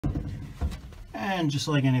And just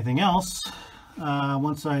like anything else,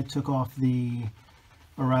 once I took off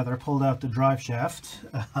or rather pulled out the drive shaft,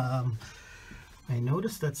 I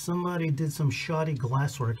noticed that somebody did some shoddy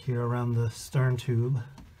glasswork here around the stern tube,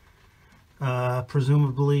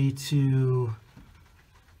 presumably to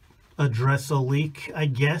address a leak, I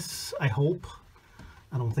guess, I hope.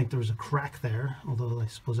 I don't think there was a crack there, although I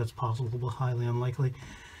suppose that's possible, but highly unlikely.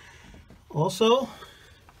 Also,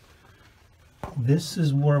 this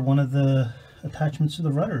is where one of the attachments to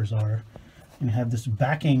the rudders are. You have this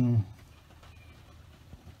backing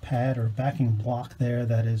pad or backing block there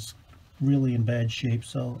that is really in bad shape,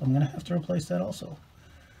 so I'm going to have to replace that also.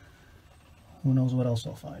 Who knows what else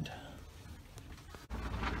I'll find.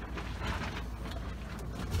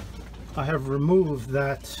 I have removed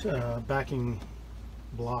that backing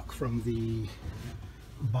block from the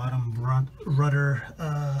bottom rudder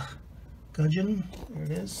gudgeon. There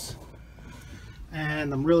it is.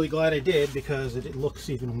 And I'm really glad I did, because it looks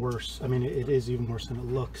even worse. I mean, it is even worse than it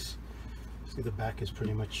looks. See, the back is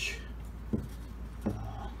pretty much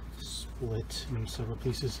split in several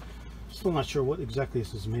pieces. Still not sure what exactly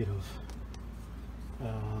this is made of.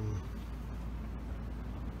 I'm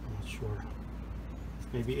not sure.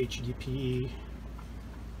 Maybe HDPE.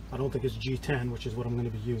 I don't think it's G10, which is what I'm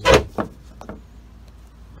going to be using.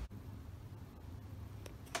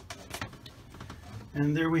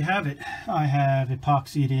 And there we have it. I have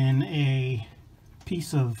epoxied in a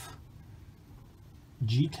piece of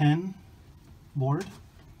G10 board,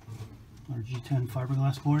 or G10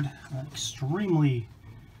 fiberglass board. Extremely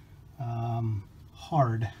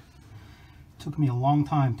hard. Took me a long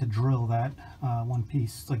time to drill that one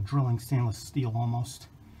piece. It's like drilling stainless steel almost.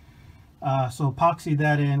 So epoxied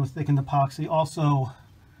that in with thickened epoxy. Also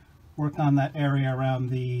worked on that area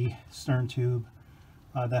around the stern tube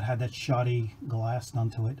that had that shoddy glass done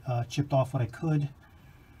to it. Chipped off what I could.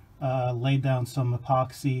 Laid down some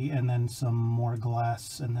epoxy and then some more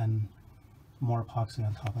glass and then more epoxy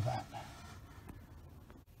on top of that.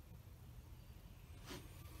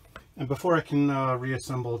 And before I can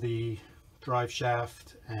reassemble the drive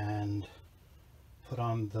shaft and put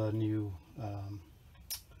on the new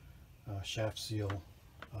shaft seal,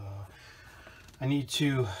 I need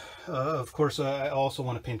to, of course, I also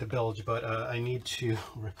want to paint the bilge, but I need to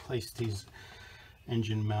replace these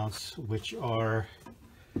engine mounts, which are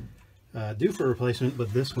due for replacement,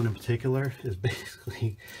 but this one in particular is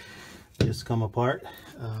basically just come apart.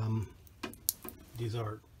 These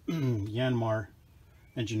are Yanmar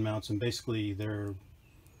engine mounts, and basically they're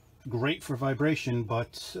great for vibration,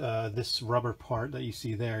 but this rubber part that you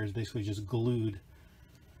see there is basically just glued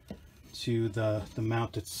to the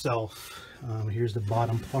mount itself. Here's the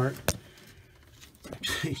bottom part.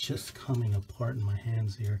 Actually just coming apart in my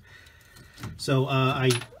hands here. So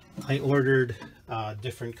I ordered a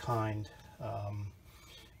different kind,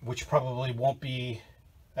 which probably won't be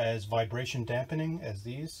as vibration dampening as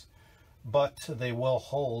these, but they will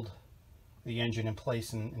hold the engine in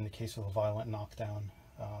place in the case of a violent knockdown.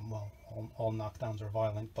 Well, all knockdowns are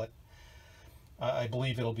violent, but I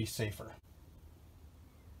believe it'll be safer.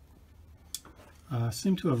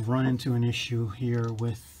 Seem to have run into an issue here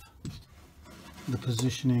with the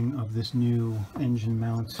positioning of this new engine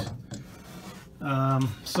mount.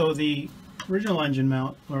 So the original engine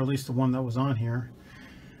mount, or at least the one that was on here,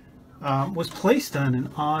 was placed on an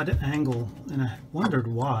odd angle, and I wondered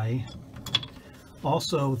why.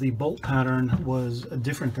 Also, the bolt pattern was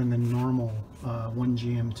different than the normal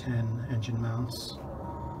 1GM10 engine mounts,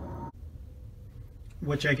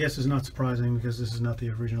 which I guess is not surprising because this is not the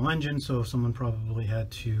original engine, so someone probably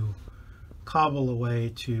had to cobble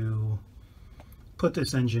away to put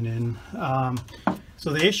this engine in.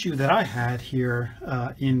 So the issue that I had here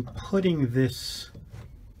in putting this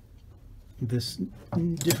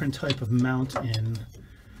different type of mount in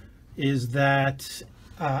is that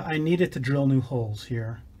I needed to drill new holes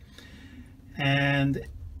here, and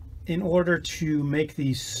in order to make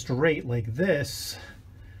these straight like this,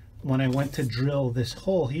 when I went to drill this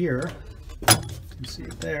hole here, you can see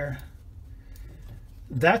it there,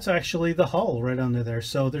 that's actually the hull right under there.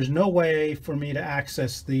 So there's no way for me to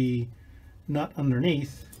access the nut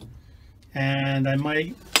underneath, and I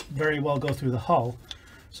might very well go through the hull.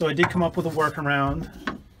 So I did come up with a workaround.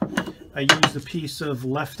 I used a piece of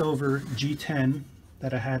leftover G10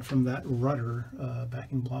 that I had from that rudder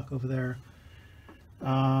backing block over there.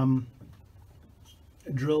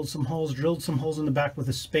 Drilled some holes in the back with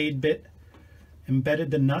a spade bit, embedded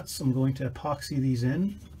the nuts. I'm going to epoxy these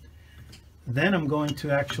in. Then I'm going to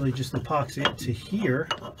actually just epoxy it to here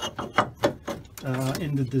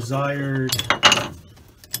in the desired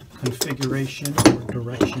configuration or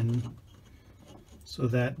direction. so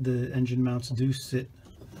that the engine mounts do sit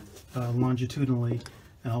longitudinally,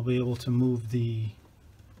 and I'll be able to move the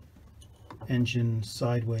engine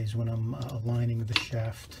sideways when I'm aligning the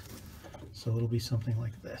shaft. So it'll be something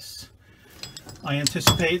like this. I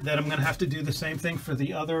anticipate that I'm going to have to do the same thing for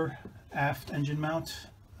the other aft engine mount,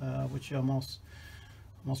 which I'm also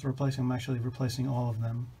replacing. I'm actually replacing all of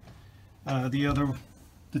them.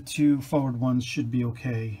 The two forward ones should be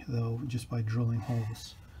okay though, just by drilling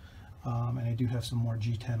holes. And I do have some more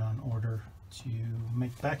G10 on order to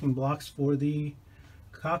make backing blocks for the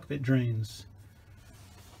cockpit drains.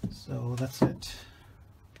 So that's it.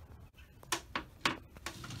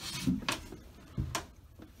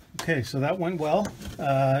 Okay, so that went well.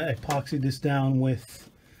 I epoxied this down with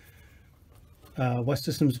West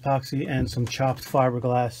Systems epoxy and some chopped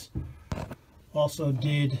fiberglass. Also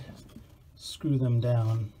did screw them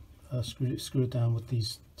down, screw it down with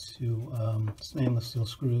these two stainless steel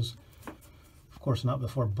screws. Of course not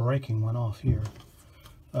before breaking one off here,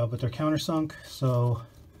 but they're countersunk, so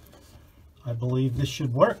I believe this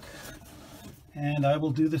should work. And I will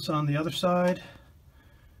do this on the other side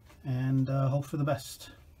and hope for the best.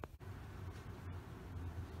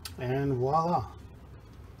 And voila!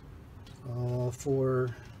 For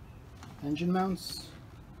engine mounts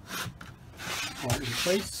are in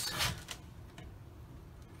place.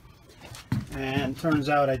 And turns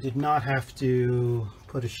out I did not have to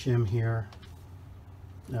put a shim here,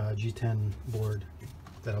 G10 board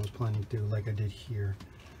that I was planning to do like I did here.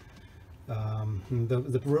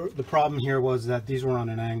 The problem here was that these were on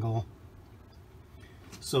an angle,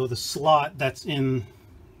 so the slot that's in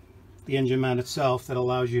the engine mount itself that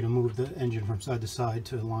allows you to move the engine from side to side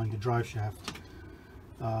to align the drive shaft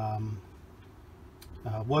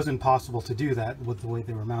wasn't possible to do that with the way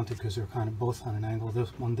they were mounted, because they're kind of both on an angle. This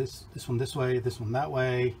one this way, this one that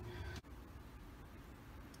way.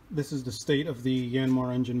 This is the state of the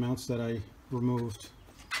Yanmar engine mounts that I removed.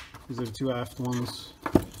 These are the two aft ones.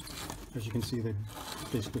 As you can see, they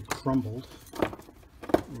basically crumbled.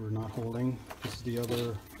 We're not holding. This is the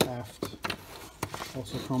other aft,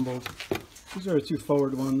 also crumbled. These are the two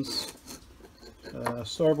forward ones.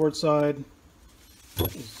 Starboard side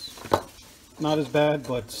is not as bad,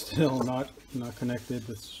 but still not connected.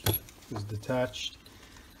 This is detached.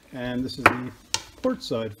 And this is the port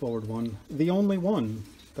side forward one, the only one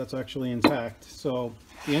that's actually intact. So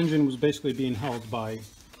the engine was basically being held by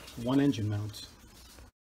one engine mount.